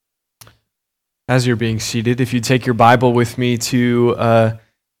As you're being seated, if you take your Bible with me to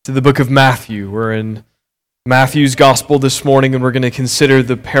the book of Matthew. We're in Matthew's Gospel this morning, and we're going to consider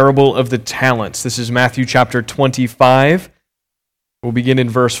the parable of the talents. This is Matthew chapter 25. We'll begin in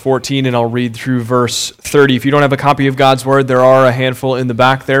verse 14, and I'll read through verse 30. If you don't have a copy of God's Word, there are a handful in the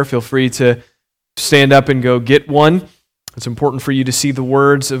back there. Feel free to stand up and go get one. It's important for you to see the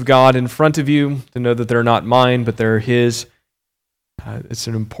words of God in front of you, to know that they're not mine, but they're His. It's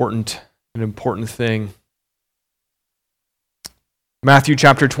an important thing. Matthew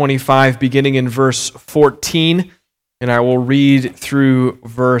chapter 25, beginning in verse 14, and I will read through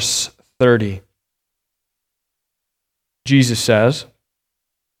verse 30. Jesus says,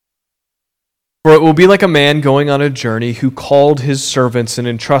 "For it will be like a man going on a journey who called his servants and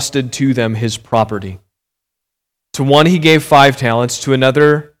entrusted to them his property. To one he gave 5 talents, to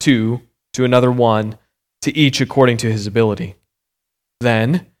another 2, to another 1, to each according to his ability.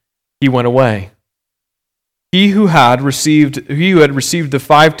 Then he went away. He who had received the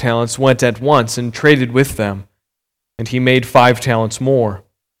 5 talents went at once and traded with them, and he made 5 talents more.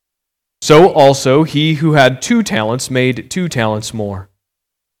 So also he who had 2 talents made 2 talents more.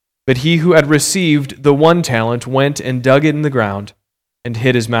 But he who had received the 1 talent went and dug it in the ground and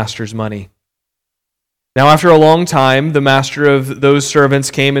hid his master's money. Now after a long time, the master of those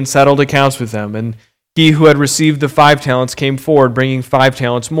servants came and settled accounts with them, and he who had received the 5 talents came forward, bringing 5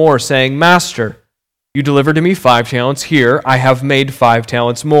 talents more, saying, 'Master, you delivered to me 5 talents. Here, I have made 5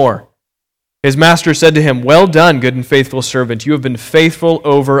 talents more.' His master said to him, 'Well done, good and faithful servant. You have been faithful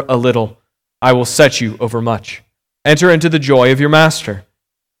over a little. I will set you over much. Enter into the joy of your master.'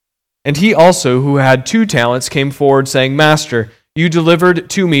 And he also, who had 2 talents, came forward, saying, 'Master, you delivered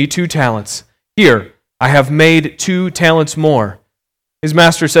to me 2 talents. Here, I have made 2 talents more.' His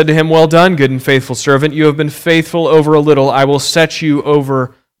master said to him, 'Well done, good and faithful servant. You have been faithful over a little. I will set you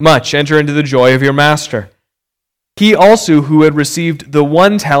over much. Enter into the joy of your master.' He also, who had received the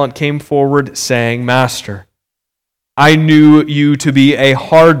 1 talent, came forward, saying, 'Master, I knew you to be a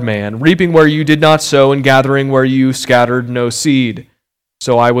hard man, reaping where you did not sow and gathering where you scattered no seed.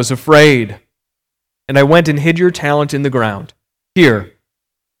 So I was afraid, and I went and hid your talent in the ground. Here,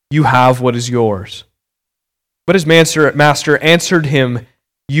 you have what is yours.' But his master answered him,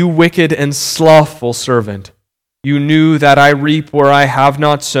 'You wicked and slothful servant. You knew that I reap where I have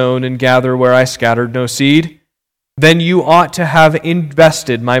not sown and gather where I scattered no seed. Then you ought to have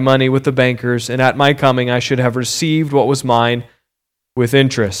invested my money with the bankers, and at my coming I should have received what was mine with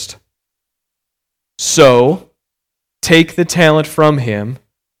interest. So take the talent from him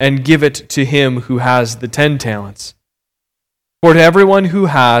and give it to him who has the 10 talents. For to everyone who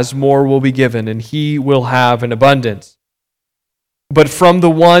has, more will be given, and he will have an abundance. But from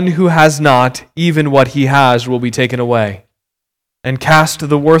the one who has not, even what he has will be taken away. And cast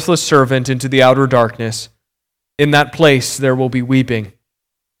the worthless servant into the outer darkness. In that place there will be weeping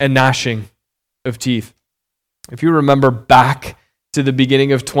and gnashing of teeth." If you remember back to the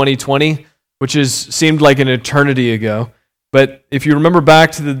beginning of 2020, which seemed like an eternity ago, but if you remember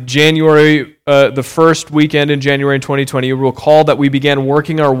back to the first weekend in January 2020, you will recall that we began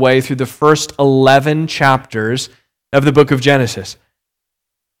working our way through the first 11 chapters of the book of Genesis.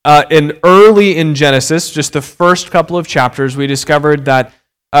 Early in Genesis, just the first couple of chapters, we discovered that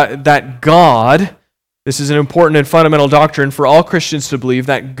God, this is an important and fundamental doctrine for all Christians to believe,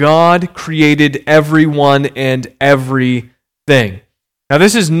 that God created everyone and everything. Now,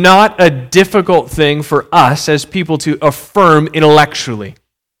 this is not a difficult thing for us as people to affirm intellectually,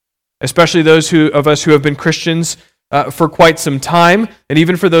 especially those of us who have been Christians for quite some time, and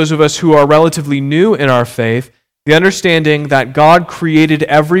even for those of us who are relatively new in our faith. The understanding that God created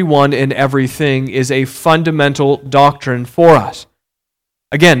everyone and everything is a fundamental doctrine for us.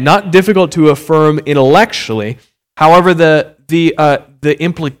 Again, not difficult to affirm intellectually. However, the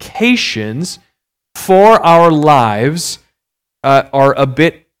implications for our lives are a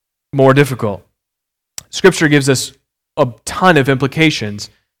bit more difficult. Scripture gives us a ton of implications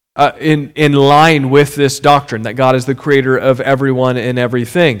in line with this doctrine that God is the creator of everyone and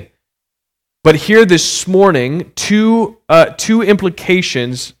everything. But here this morning, two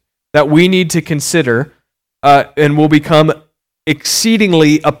implications that we need to consider and will become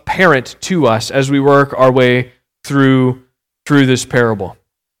exceedingly apparent to us as we work our way through this parable.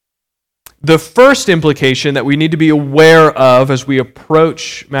 The first implication that we need to be aware of as we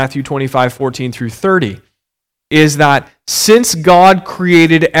approach Matthew 25:14 through 30 is that since God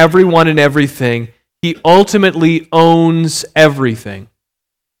created everyone and everything, He ultimately owns everything.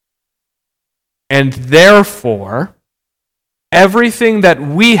 And therefore, everything that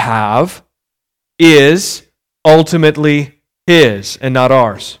we have is ultimately His and not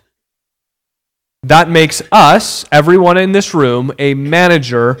ours. that makes us, everyone in this room, a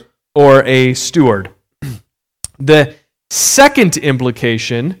manager or a steward. The second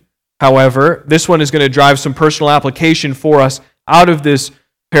implication, however, this one is going to drive some personal application for us out of this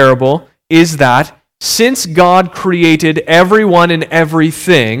parable, is that since God created everyone and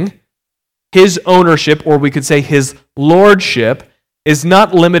everything, his ownership, or we could say his lordship, is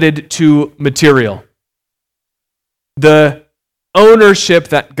not limited to material. The ownership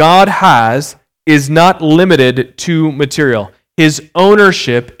that God has is not limited to material. His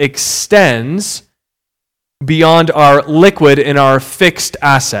ownership extends beyond our liquid and our fixed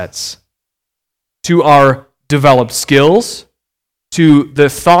assets to our developed skills, to the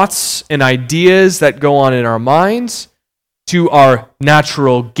thoughts and ideas that go on in our minds, to our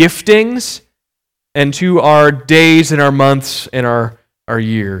natural giftings, and to our days and our months and our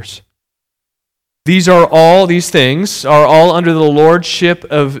years. These things are all under the lordship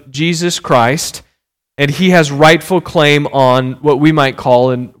of Jesus Christ, and he has rightful claim on what we might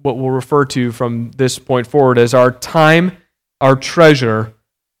call, and what we'll refer to from this point forward, as our time, our treasure,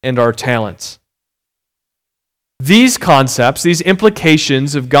 and our talents. These concepts, these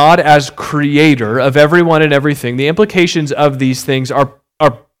implications of God as creator of everyone and everything, the implications of these things are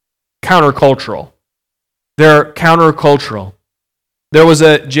countercultural. They're countercultural. There was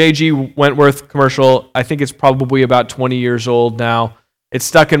a J.G. Wentworth commercial, I think it's probably about 20 years old now. It's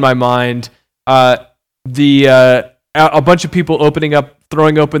stuck in my mind. A bunch of people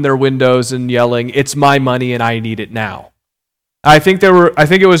throwing open their windows and yelling, "It's my money and I need it now." I think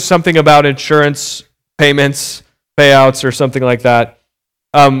it was something about insurance payments, payouts, or something like that.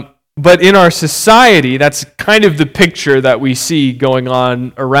 But in our society, that's kind of the picture that we see going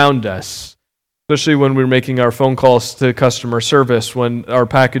on around us, especially when we're making our phone calls to customer service when our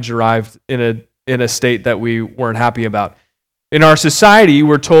package arrived in a state that we weren't happy about. In our society,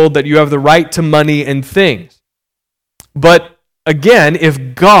 we're told that you have the right to money and things. But again,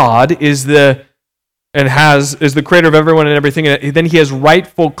 if God is the creator of everyone and everything, then he has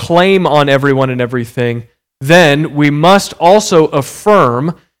rightful claim on everyone and everything, then we must also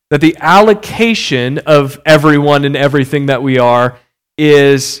affirm that the allocation of everyone and everything that we are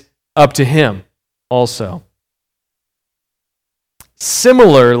is up to him also.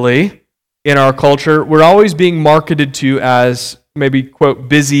 Similarly, in our culture, we're always being marketed to as maybe, quote,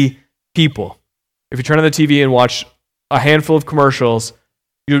 busy people. If you turn on the TV and watch a handful of commercials,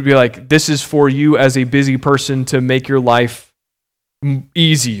 you would be like, this is for you as a busy person to make your life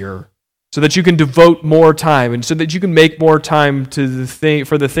easier, so that you can devote more time and so that you can make more time to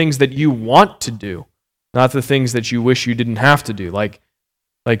for the things that you want to do, not the things that you wish you didn't have to do, like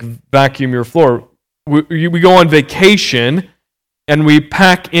vacuum your floor. We go on vacation and we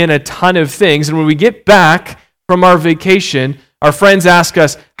pack in a ton of things, and when we get back from our vacation, our friends ask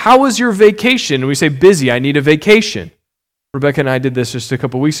us, "How was your vacation?" And we say, "Busy, I need a vacation." Rebecca and I did this just a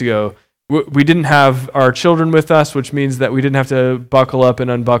couple weeks ago. We didn't have our children with us, which means that we didn't have to buckle up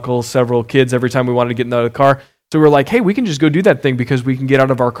and unbuckle several kids every time we wanted to get out of the car. So we're like, hey, we can just go do that thing because we can get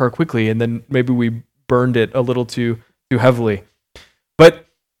out of our car quickly, and then maybe we burned it a little too heavily. But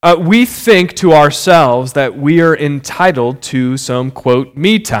we think to ourselves that we are entitled to some, quote,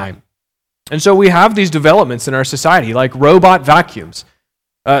 me time. And so we have these developments in our society, like robot vacuums.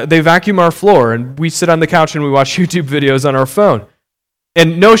 They vacuum our floor, and we sit on the couch and we watch YouTube videos on our phone.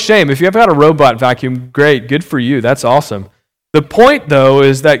 And no shame, if you have got a robot vacuum, great, good for you, that's awesome. The point, though,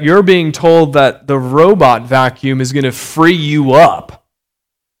 is that you're being told that the robot vacuum is going to free you up.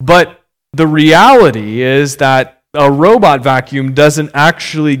 But the reality is that a robot vacuum doesn't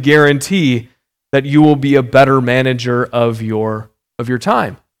actually guarantee that you will be a better manager of your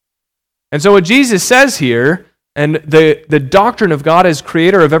time. And so what Jesus says here, and the doctrine of God as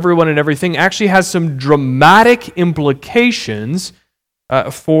creator of everyone and everything, actually has some dramatic implications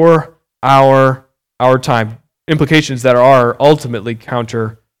for our time, implications that are ultimately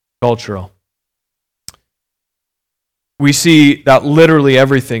countercultural. We see that literally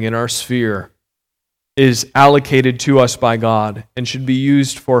everything in our sphere is allocated to us by God and should be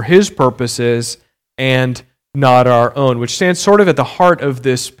used for his purposes and not our own, which stands sort of at the heart of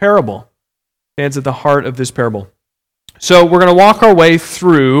this parable. So we're going to walk our way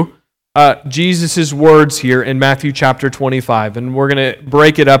through Jesus' words here in Matthew chapter 25, and we're going to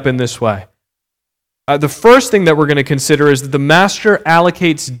break it up in this way. The first thing that we're going to consider is that the master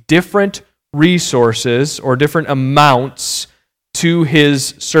allocates different resources or different amounts to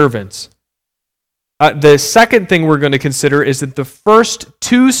his servants. The second thing we're going to consider is that the first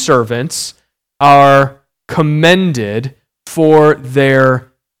two servants are commended for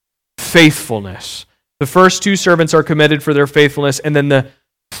their faithfulness. The first two servants are commended for their faithfulness, and then the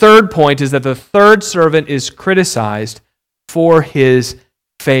third point is that the third servant is criticized for his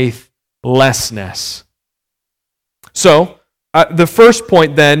faithlessness. So, the first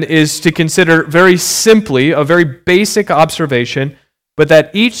point then is to consider very simply a very basic observation, but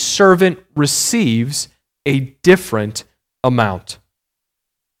that each servant receives a different amount.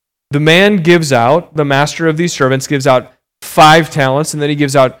 The master of these servants gives out 5 talents, and then he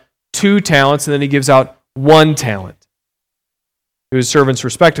gives out 2 talents, and then he gives out 1 talent to his servants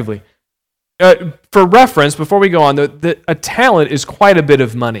respectively. For reference, before we go on, a talent is quite a bit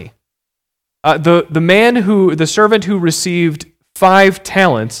of money. The servant who received 5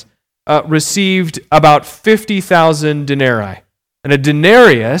 talents received about 50,000 denarii. And a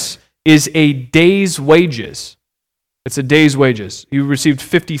denarius is a day's wages. It's a day's wages. He received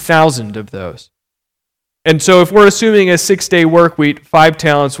 50,000 of those. And so if we're assuming a 6-day work week, 5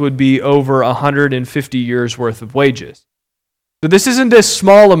 talents would be over 150 years worth of wages. So this isn't a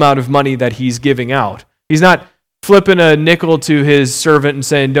small amount of money that he's giving out. He's not flipping a nickel to his servant and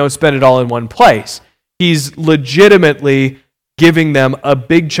saying, don't spend it all in one place. He's legitimately giving them a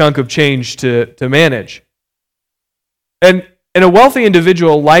big chunk of change to manage. And a wealthy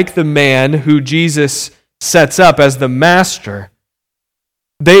individual like the man who Jesus sets up as the master,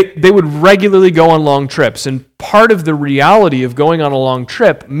 they would regularly go on long trips. And part of the reality of going on a long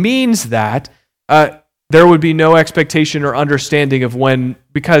trip means that there would be no expectation or understanding of when,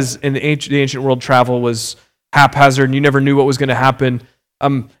 because in the ancient world travel was haphazard and you never knew what was going to happen,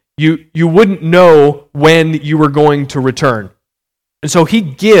 you wouldn't know when you were going to return. And so he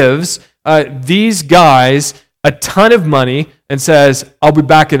gives these guys a ton of money and says, I'll be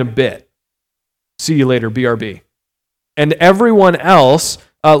back in a bit. See you later, BRB. And everyone else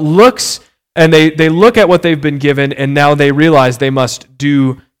looks, and they look at what they've been given, and now they realize they must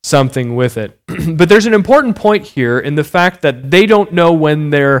do something with it. But there's an important point here in the fact that they don't know when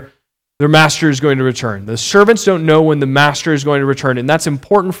their master is going to return. The servants don't know when the master is going to return, and that's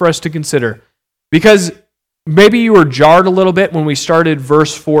important for us to consider. Because maybe you were jarred a little bit when we started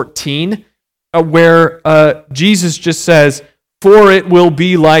verse 14, where Jesus just says, for it will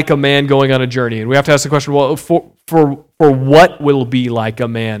be like a man going on a journey. And we have to ask the question, well, for what will be like a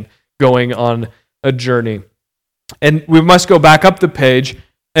man going on a journey? And we must go back up the page,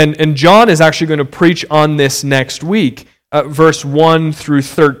 and John is actually going to preach on this next week, verse 1 through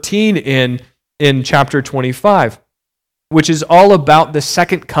 13 in chapter 25, which is all about the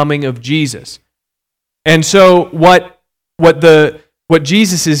second coming of Jesus. And so what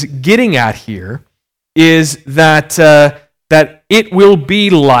Jesus is getting at here is that it will be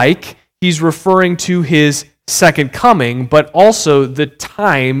like, he's referring to his second coming, but also the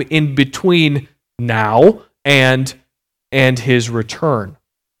time in between now and his return.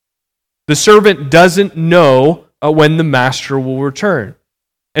 The servant doesn't know when the master will return.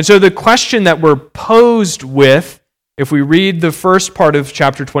 And so the question that we're posed with, if we read the first part of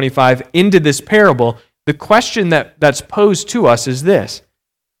chapter 25 into this parable, the question that's posed to us is this: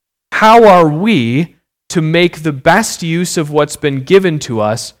 how are we to make the best use of what's been given to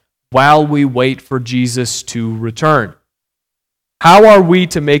us while we wait for Jesus to return? How are we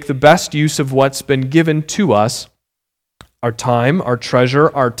to make the best use of what's been given to us, our time, our treasure,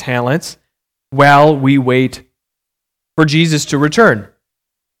 our talents, while we wait for Jesus to return?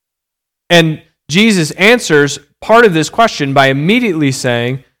 And Jesus answers part of this question by immediately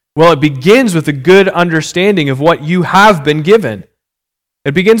saying, well, it begins with a good understanding of what you have been given.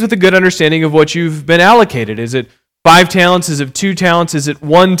 It begins with a good understanding of what you've been allocated. Is it 5 talents? Is it 2 talents? Is it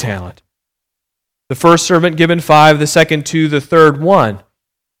 1 talent? The first servant given 5, the second 2, the third 1.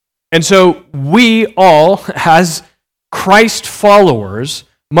 And so we all, as Christ followers,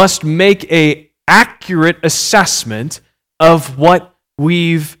 must make an accurate assessment of what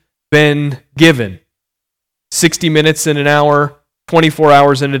we've been given. 60 minutes in an hour, 24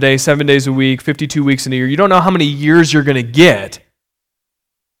 hours in a day, 7 days a week, 52 weeks in a year. You don't know how many years you're going to get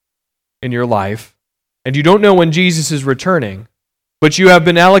in your life, and you don't know when Jesus is returning, but you have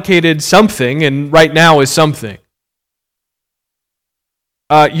been allocated something, and right now is something.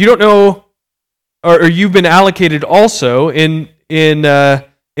 You don't know, or you've been allocated also in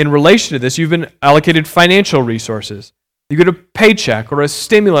relation to this. You've been allocated financial resources. You get a paycheck or a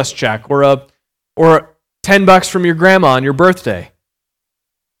stimulus check or $10 from your grandma on your birthday.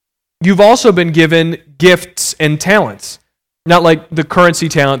 You've also been given gifts and talents. Not like the currency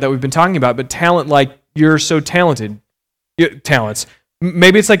talent that we've been talking about, but talent like you're so talented. Talents.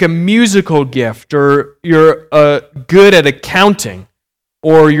 Maybe it's like a musical gift, or you're good at accounting,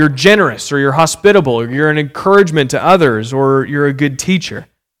 or you're generous, or you're hospitable, or you're an encouragement to others, or you're a good teacher.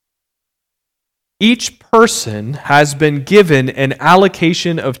 Each person has been given an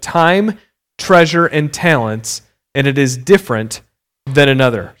allocation of time, treasure, and talents, and it is different than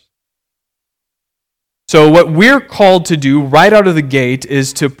another. So what we're called to do right out of the gate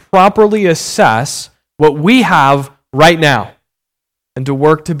is to properly assess what we have right now and to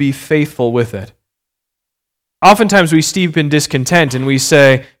work to be faithful with it. Oftentimes we steep in discontent and we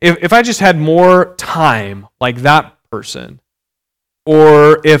say, if I just had more time like that person,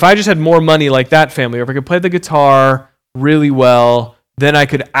 or if I just had more money like that family, or if I could play the guitar really well, then I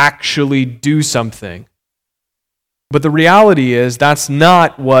could actually do something. But the reality is that's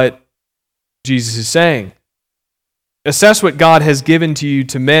not what Jesus is saying. Assess what God has given to you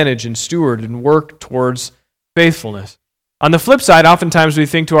to manage and steward and work towards faithfulness. On the flip side, oftentimes we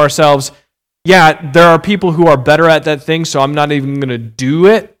think to ourselves, yeah, there are people who are better at that thing, so I'm not even going to do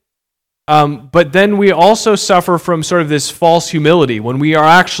it. But then we also suffer from sort of this false humility when we are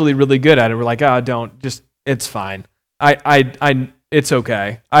actually really good at it. We're like, it's fine. It's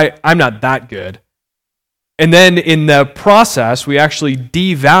okay. I'm not that good. And then in the process, we actually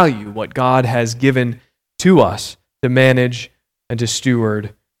devalue what God has given to us to manage and to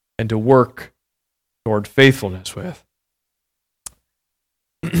steward and to work toward faithfulness with.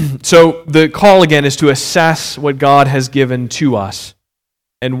 So the call again is to assess what God has given to us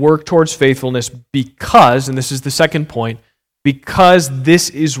and work towards faithfulness because, and this is the second point, because this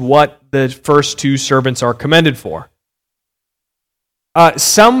is what the first two servants are commended for.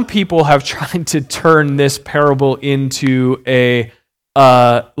 Some people have tried to turn this parable into a,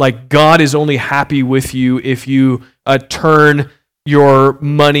 like God is only happy with you if you turn your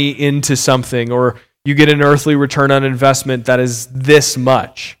money into something, or you get an earthly return on investment that is this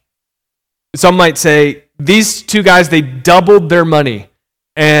much. Some might say, these two guys, they doubled their money,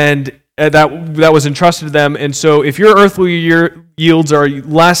 and that was entrusted to them, and so if your earthly yields are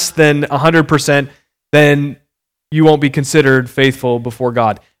less than 100%, then you won't be considered faithful before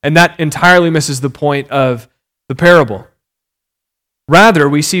God. And that entirely misses the point of the parable. Rather,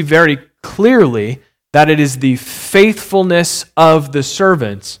 we see very clearly that it is the faithfulness of the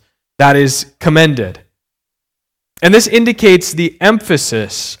servants that is commended. And this indicates the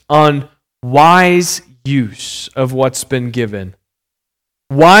emphasis on wise use of what's been given.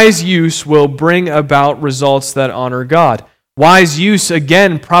 Wise use will bring about results that honor God. Wise use,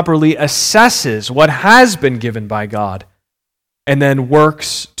 again, properly assesses what has been given by God and then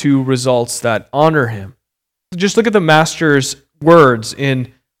works to results that honor Him. Just look at the Master's words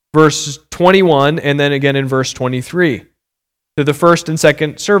in verse 21 and then again in verse 23. To the first and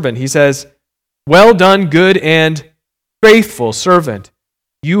second servant, he says, "Well done, good and faithful servant.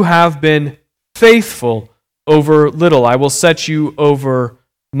 You have been faithful over little. I will set you over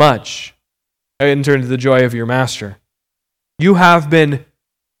much. Enter into the joy of your master." You have been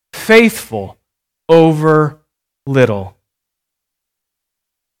faithful over little.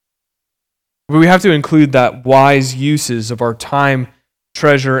 We have to include that wise uses of our time,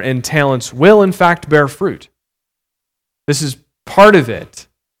 treasure, and talents will in fact bear fruit. This is part of it.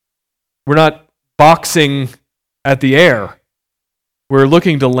 We're not boxing at the air. We're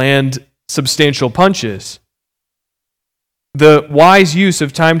looking to land substantial punches. The wise use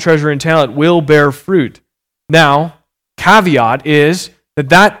of time, treasure, and talent will bear fruit. Now, caveat is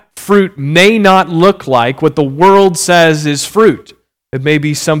that fruit may not look like what the world says is fruit. It may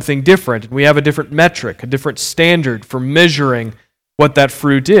be something different. We have a different metric, a different standard for measuring what that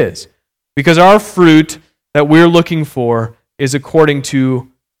fruit is. Because our fruit that we're looking for is according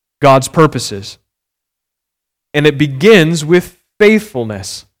to God's purposes. And it begins with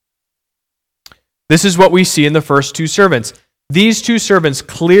faithfulness. This is what we see in the first two servants. These two servants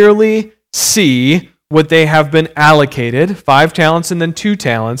clearly see what they have been allocated, 5 talents and then 2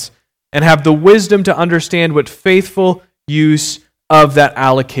 talents, and have the wisdom to understand what faithful use of that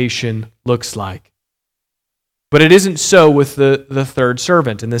allocation looks like. But it isn't so with the third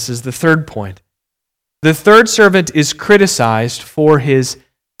servant, and this is the third point. The third servant is criticized for his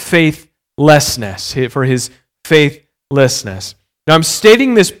faithlessness, Now, I'm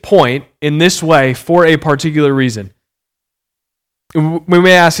stating this point in this way for a particular reason. We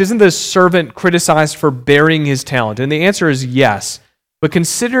may ask, isn't the servant criticized for bearing his talent? And the answer is yes. But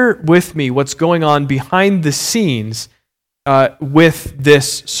consider with me what's going on behind the scenes with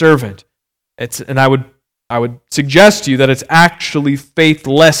this servant. And I would suggest to you that it's actually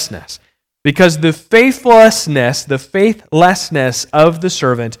faithlessness. Because the faithlessness of the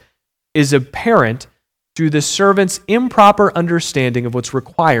servant is apparent through the servant's improper understanding of what's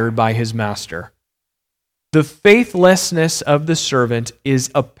required by his master. The faithlessness of the servant is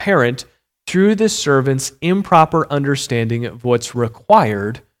apparent through the servant's improper understanding of what's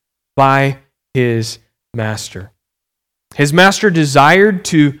required by his master. His master desired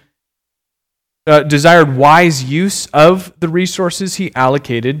wise use of the resources he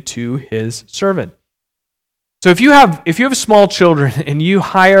allocated to his servant. So if you have small children and you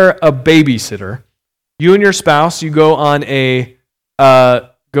hire a babysitter, you and your spouse, you go on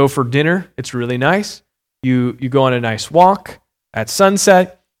go for dinner. It's really nice. You go on a nice walk at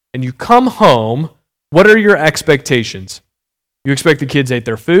sunset, and you come home. What are your expectations? You expect the kids ate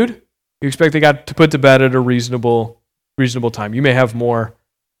their food. You expect they got to put to bed at a reasonable time. You may have more.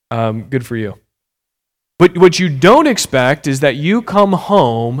 Good for you. But what you don't expect is that you come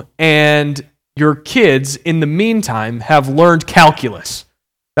home and your kids, in the meantime, have learned calculus.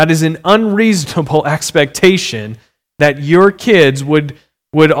 That is an unreasonable expectation that your kids would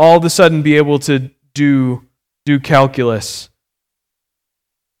all of a sudden be able to do calculus.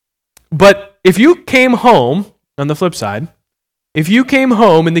 But if you came home, on the flip side, if you came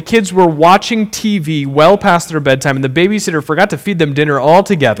home and the kids were watching TV well past their bedtime and the babysitter forgot to feed them dinner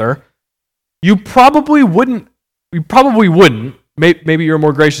altogether, you probably wouldn't, maybe you're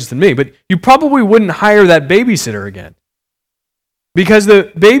more gracious than me, but you probably wouldn't hire that babysitter again. Because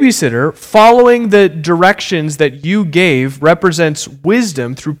the babysitter, following the directions that you gave, represents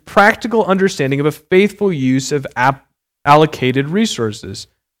wisdom through practical understanding of a faithful use of allocated resources.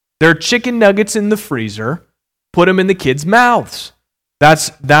 There are chicken nuggets in the freezer. Put them in the kids' mouths. That's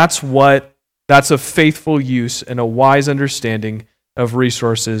a faithful use and a wise understanding of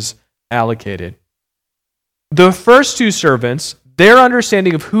resources allocated. The first two servants, their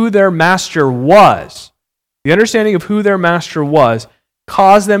understanding of who their master was,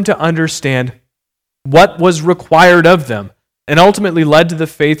 caused them to understand what was required of them and ultimately led to the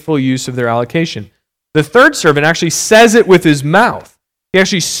faithful use of their allocation. The third servant actually says it with his mouth. He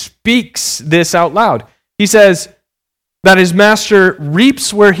actually speaks this out loud. He says that his master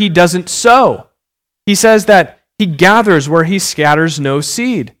reaps where he doesn't sow. He says that he gathers where he scatters no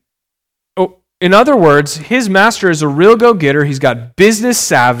seed. In other words, his master is a real go-getter. He's got business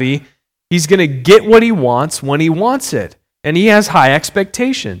savvy. He's going to get what he wants when he wants it. And he has high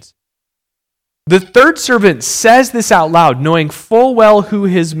expectations. The third servant says this out loud, knowing full well who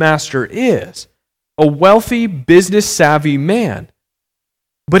his master is, a wealthy, business-savvy man.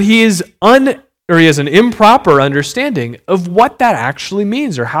 But he has an improper understanding of what that actually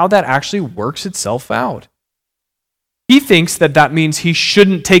means or how that actually works itself out. He thinks that means he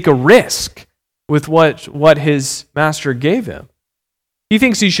shouldn't take a risk with what his master gave him. He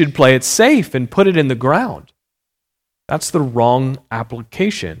thinks he should play it safe and put it in the ground. That's the wrong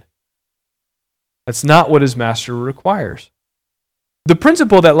application. That's not what his master requires. The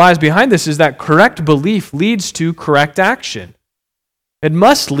principle that lies behind this is that correct belief leads to correct action. It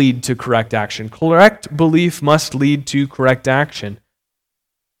must lead to correct action. Correct belief must lead to correct action.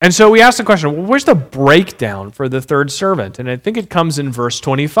 And so we ask the question, well, where's the breakdown for the third servant? And I think it comes in verse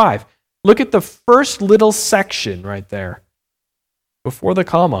 25. Look at the first little section right there, before the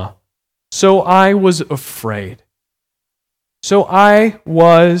comma. So I was afraid. So I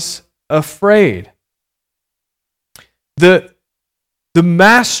was afraid. The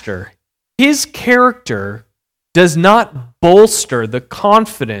master, his character does not bolster the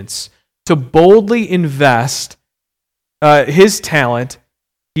confidence to boldly invest his talent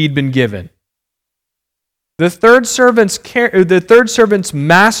he'd been given. The third servant's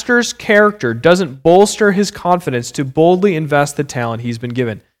master's character doesn't bolster his confidence to boldly invest the talent he's been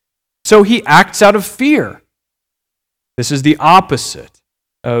given. So he acts out of fear. This is the opposite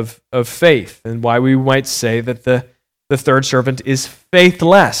of faith, and why we might say that the third servant is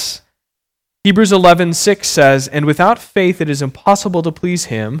faithless. Hebrews 11:6 says, "And without faith it is impossible to please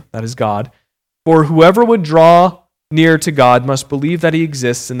him," that is God, "for whoever would draw near to God must believe that he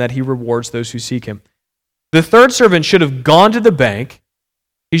exists and that he rewards those who seek him." The third servant should have gone to the bank.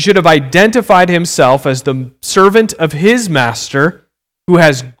 He should have identified himself as the servant of his master who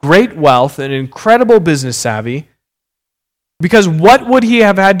has great wealth and incredible business savvy. Because what would he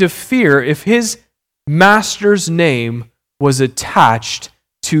have had to fear if his master's name was attached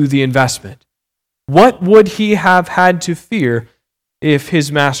to the investment? What would he have had to fear if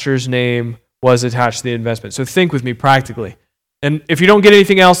his master's name was attached to the investment? So think with me practically. And if you don't get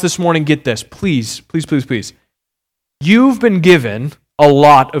anything else this morning, get this. Please, please, please, please. You've been given a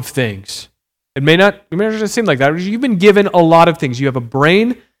lot of things. It may not seem like that. You've been given a lot of things. You have a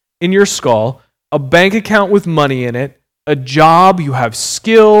brain in your skull, a bank account with money in it, a job, you have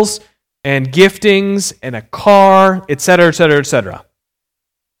skills and giftings and a car, etc., etc., etc.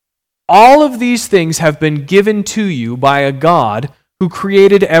 All of these things have been given to you by a God who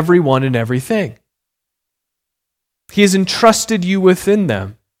created everyone and everything. He has entrusted you with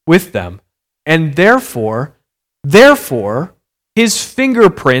them. and therefore, his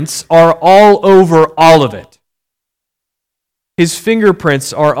fingerprints are all over all of it. His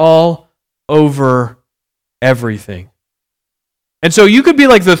fingerprints are all over everything. And so you could be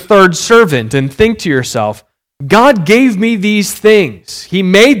like the third servant and think to yourself, God gave me these things. He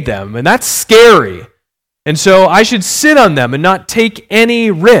made them, and that's scary. And so I should sit on them and not take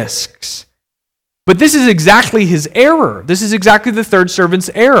any risks. But this is exactly his error. This is exactly the third servant's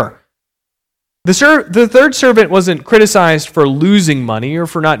error. The third servant wasn't criticized for losing money or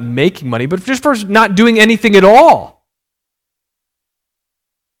for not making money, but just for not doing anything at all.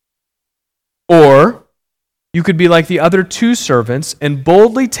 Or you could be like the other two servants and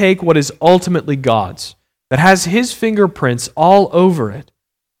boldly take what is ultimately God's, that has his fingerprints all over it,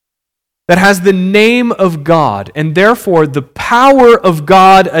 that has the name of God and therefore the power of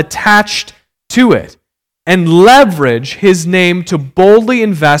God attached to it, and leverage his name to boldly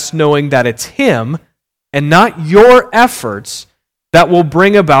invest knowing that it's him and not your efforts that will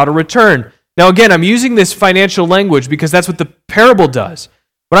bring about a return. Now again, I'm using this financial language because that's what the parable does.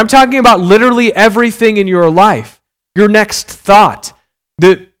 But I'm talking about literally everything in your life. Your next thought,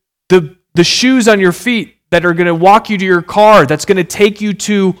 the shoes on your feet that are going to walk you to your car, that's going to take you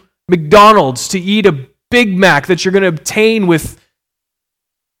to McDonald's to eat a Big Mac that you're going to obtain with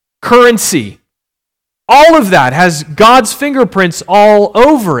currency. All of that has God's fingerprints all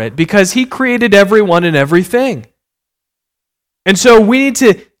over it because he created everyone and everything. And so we need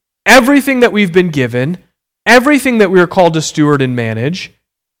to, everything that we've been given, everything that we are called to steward and manage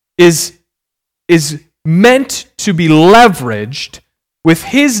is meant to be leveraged with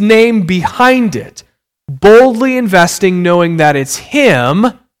his name behind it, boldly investing knowing that it's him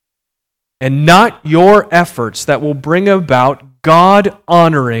and not your efforts that will bring about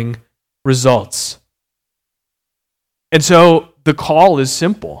God-honoring results. And so the call is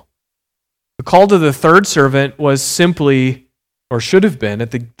simple. The call to the third servant was simply, or should have been,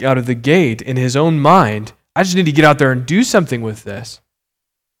 out of the gate in his own mind, I just need to get out there and do something with this.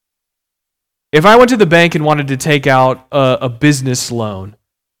 If I went to the bank and wanted to take out a business loan,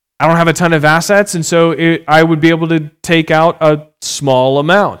 I don't have a ton of assets, and so I would be able to take out a small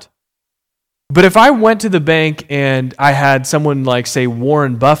amount. But if I went to the bank and I had someone like, say,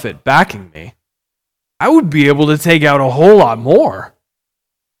 Warren Buffett backing me, I would be able to take out a whole lot more.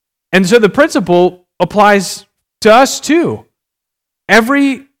 And so the principle applies to us too.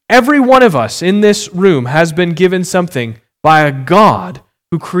 Every one of us in this room has been given something by a God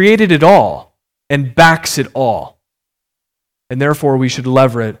who created it all and backs it all. And therefore we should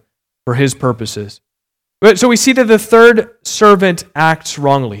lever it for his purposes. So we see that the third servant acts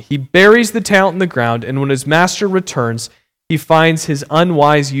wrongly. He buries the talent in the ground, and when his master returns, he finds his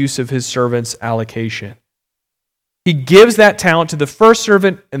unwise use of his servant's allocation. He gives that talent to the first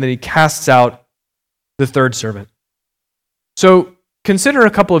servant, and then he casts out the third servant. So consider a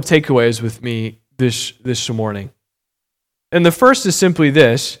couple of takeaways with me this morning. And the first is simply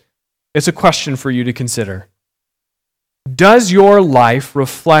this. It's a question for you to consider. Does your life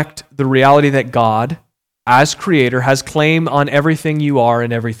reflect the reality that God, as creator, has claim on everything you are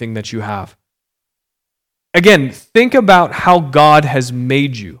and everything that you have? Again, think about how God has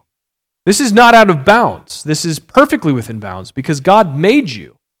made you. This is not out of bounds. This is perfectly within bounds because God made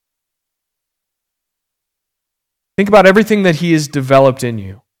you. Think about everything that he has developed in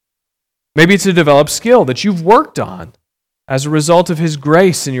you. Maybe it's a developed skill that you've worked on as a result of his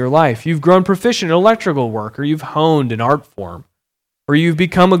grace in your life. You've grown proficient in electrical work, or you've honed an art form, or you've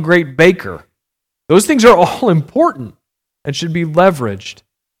become a great baker. Those things are all important and should be leveraged.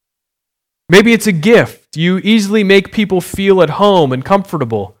 Maybe it's a gift. You easily make people feel at home and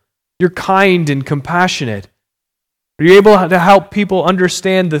comfortable. You're kind and compassionate. Are you able to help people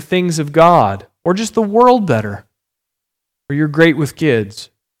understand the things of God or just the world better? Or you're great with kids.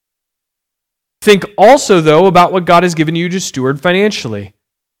 Think also, though, about what God has given you to steward financially.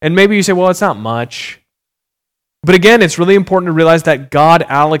 And maybe you say, well, it's not much. But again, it's really important to realize that God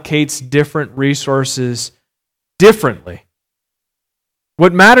allocates different resources differently.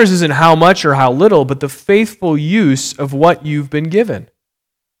 What matters isn't how much or how little, but the faithful use of what you've been given.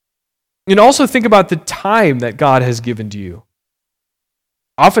 And also think about the time that God has given to you.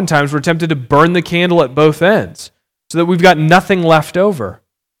 Oftentimes, we're tempted to burn the candle at both ends so that we've got nothing left over.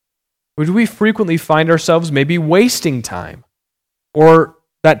 Would we frequently find ourselves maybe wasting time, or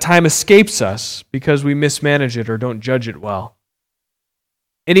that time escapes us because we mismanage it or don't judge it well?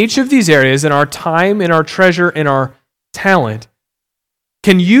 In each of these areas, in our time, in our treasure, in our talent,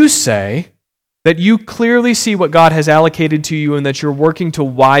 can you say that you clearly see what God has allocated to you and that you're working to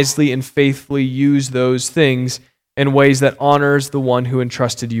wisely and faithfully use those things in ways that honors the one who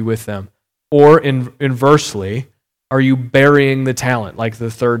entrusted you with them? Or inversely, are you burying the talent like the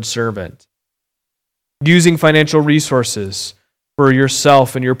third servant? Using financial resources for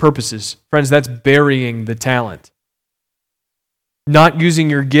yourself and your purposes. Friends, that's burying the talent. Not using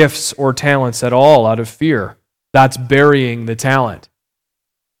your gifts or talents at all out of fear. That's burying the talent.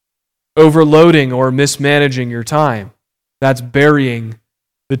 Overloading or mismanaging your time. That's burying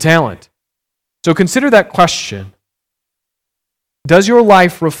the talent. So consider that question. Does your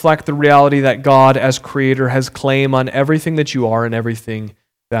life reflect the reality that God as creator has claim on everything that you are and everything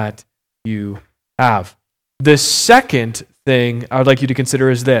that you have? The second thing I would like you to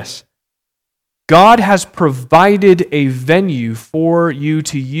consider is this. God has provided a venue for you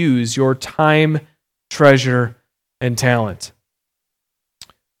to use your time, treasure, and talent.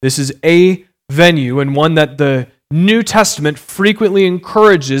 This is a venue, and one that the New Testament frequently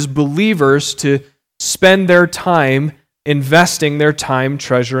encourages believers to spend their time investing their time,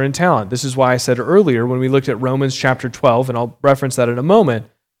 treasure, and talent. This is why I said earlier when we looked at Romans chapter 12, and I'll reference that in a moment,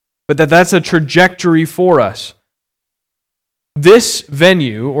 but that's a trajectory for us. This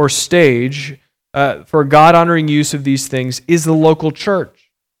venue or stage for God-honoring use of these things is the local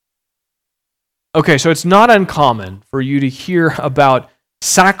church. Okay, so it's not uncommon for you to hear about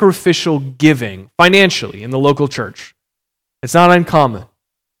sacrificial giving financially in the local church. It's not uncommon.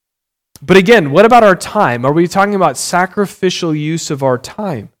 But again, what about our time? Are we talking about sacrificial use of our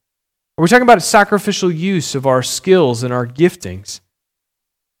time? Are we talking about sacrificial use of our skills and our giftings?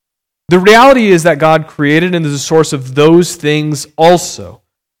 The reality is that God created and is the source of those things also.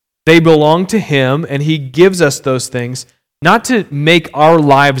 They belong to Him, and He gives us those things not to make our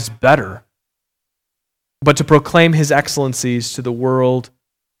lives better, but to proclaim His excellencies to the world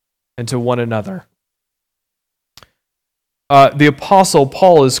and to one another. The Apostle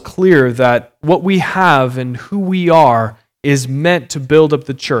Paul is clear that what we have and who we are is meant to build up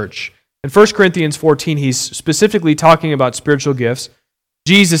the church. In 1 Corinthians 14, he's specifically talking about spiritual gifts.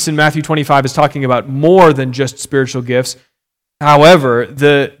 Jesus in Matthew 25 is talking about more than just spiritual gifts. However,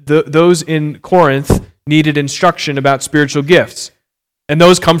 those in Corinth needed instruction about spiritual gifts, and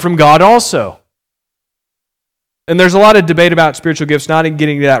those come from God also. And there's a lot of debate about spiritual gifts, not in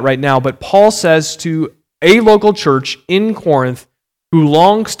getting to that right now, but Paul says to a local church in Corinth who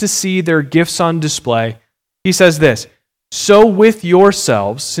longs to see their gifts on display, he says this, "So with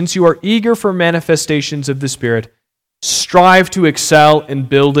yourselves, since you are eager for manifestations of the Spirit, strive to excel in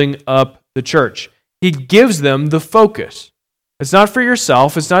building up the church." He gives them the focus. It's not for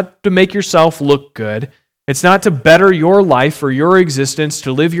yourself. It's not to make yourself look good. It's not to better your life or your existence,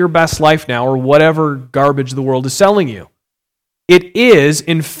 to live your best life now, or whatever garbage the world is selling you. It is,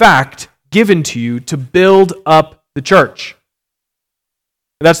 in fact, given to you to build up the church.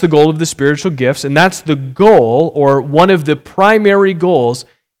 That's the goal of the spiritual gifts, and that's the goal, or one of the primary goals,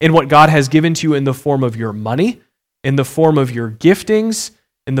 in what God has given to you in the form of your money, in the form of your giftings,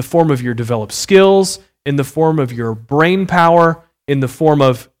 in the form of your developed skills, in the form of your brain power, in the form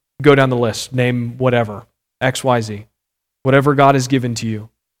of, go down the list, name whatever, XYZ, whatever God has given to you.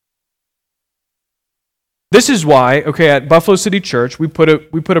 This is why, at Buffalo City Church, we put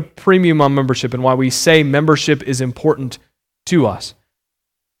a premium on membership, and why we say membership is important to us.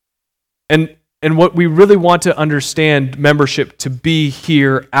 And what we really want to understand membership to be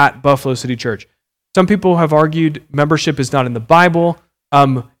here at Buffalo City Church. Some people have argued membership is not in the Bible,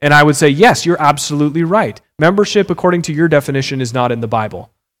 and I would say, yes, you're absolutely right. Membership, according to your definition, is not in the Bible,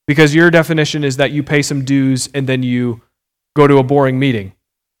 because your definition is that you pay some dues and then you go to a boring meeting.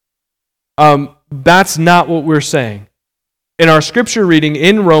 That's not what we're saying. In our scripture reading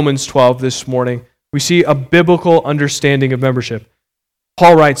in Romans 12 this morning, we see a biblical understanding of membership.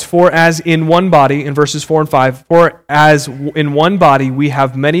 Paul writes, "For as in one body," in verses 4 and 5, "for as in one body we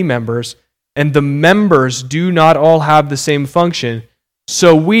have many members, and the members do not all have the same function,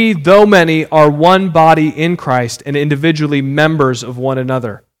 so we, though many, are one body in Christ and individually members of one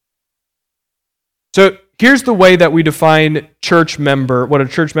another." So here's the way that we define church member, what a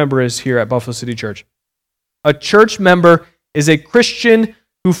church member is here at Buffalo City Church. A church member is a Christian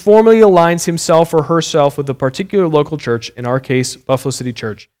who formally aligns himself or herself with a particular local church, in our case, Buffalo City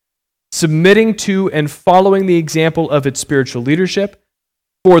Church, submitting to and following the example of its spiritual leadership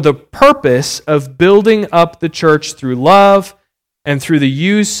for the purpose of building up the church through love and through the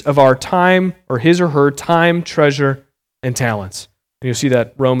use of our time, or his or her time, treasure, and talents. And you'll see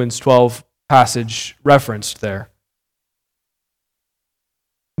that Romans 12 passage referenced there.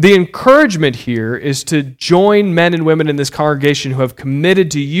 The encouragement here is to join men and women in this congregation who have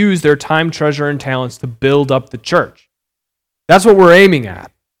committed to use their time, treasure, and talents to build up the church. That's what we're aiming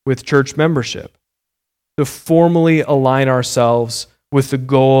at with church membership, to formally align ourselves with the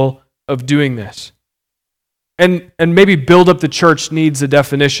goal of doing this. And maybe build up the church needs a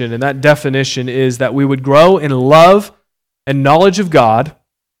definition, and that definition is that we would grow in love and knowledge of God,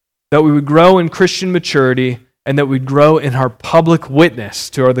 that we would grow in Christian maturity, and that we'd grow in our public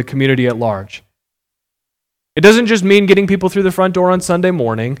witness to the community at large. It doesn't just mean getting people through the front door on Sunday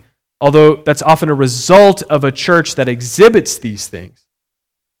morning, although that's often a result of a church that exhibits these things.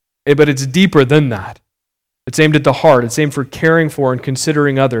 But it's deeper than that. It's aimed at the heart. It's aimed for caring for and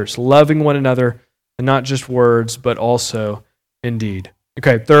considering others, loving one another, and not just words, but also in deed.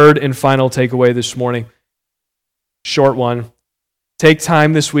 Okay, third and final takeaway this morning, short one. Take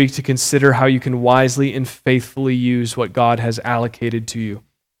time this week to consider how you can wisely and faithfully use what God has allocated to you.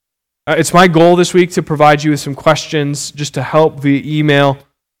 It's my goal this week to provide you with some questions just to help via email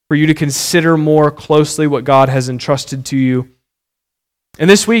for you to consider more closely what God has entrusted to you. And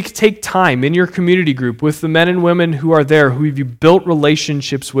this week, take time in your community group with the men and women who are there, who you've built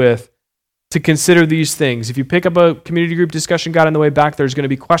relationships with, to consider these things. If you pick up a community group discussion guide on the way back, there's going to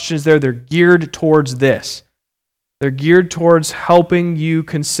be questions there. They're geared towards this. They're geared towards helping you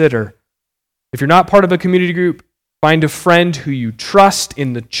consider. If you're not part of a community group, find a friend who you trust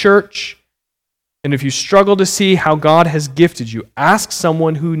in the church. And if you struggle to see how God has gifted you, ask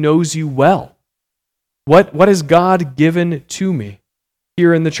someone who knows you well. What has God given to me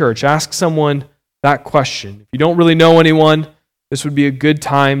here in the church? Ask someone that question. If you don't really know anyone, this would be a good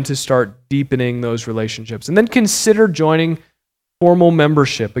time to start deepening those relationships. And then consider joining formal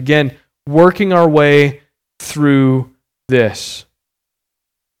membership. Again, working our way through this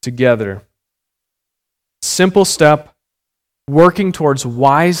together. Simple step, working towards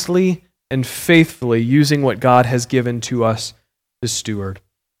wisely and faithfully using what God has given to us to steward.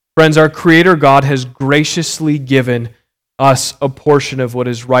 Friends, our Creator God has graciously given us a portion of what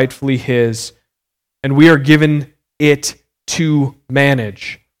is rightfully His, and we are given it to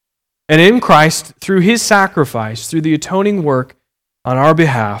manage. And in Christ, through His sacrifice, through the atoning work on our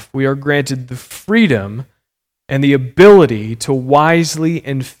behalf, we are granted the freedom and the ability to wisely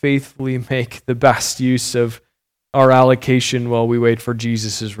and faithfully make the best use of our allocation while we wait for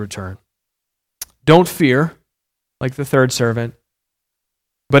Jesus' return. Don't fear, like the third servant,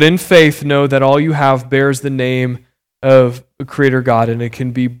 but in faith know that all you have bears the name of a Creator God, and it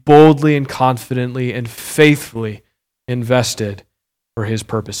can be boldly and confidently and faithfully invested for His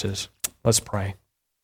purposes. Let's pray.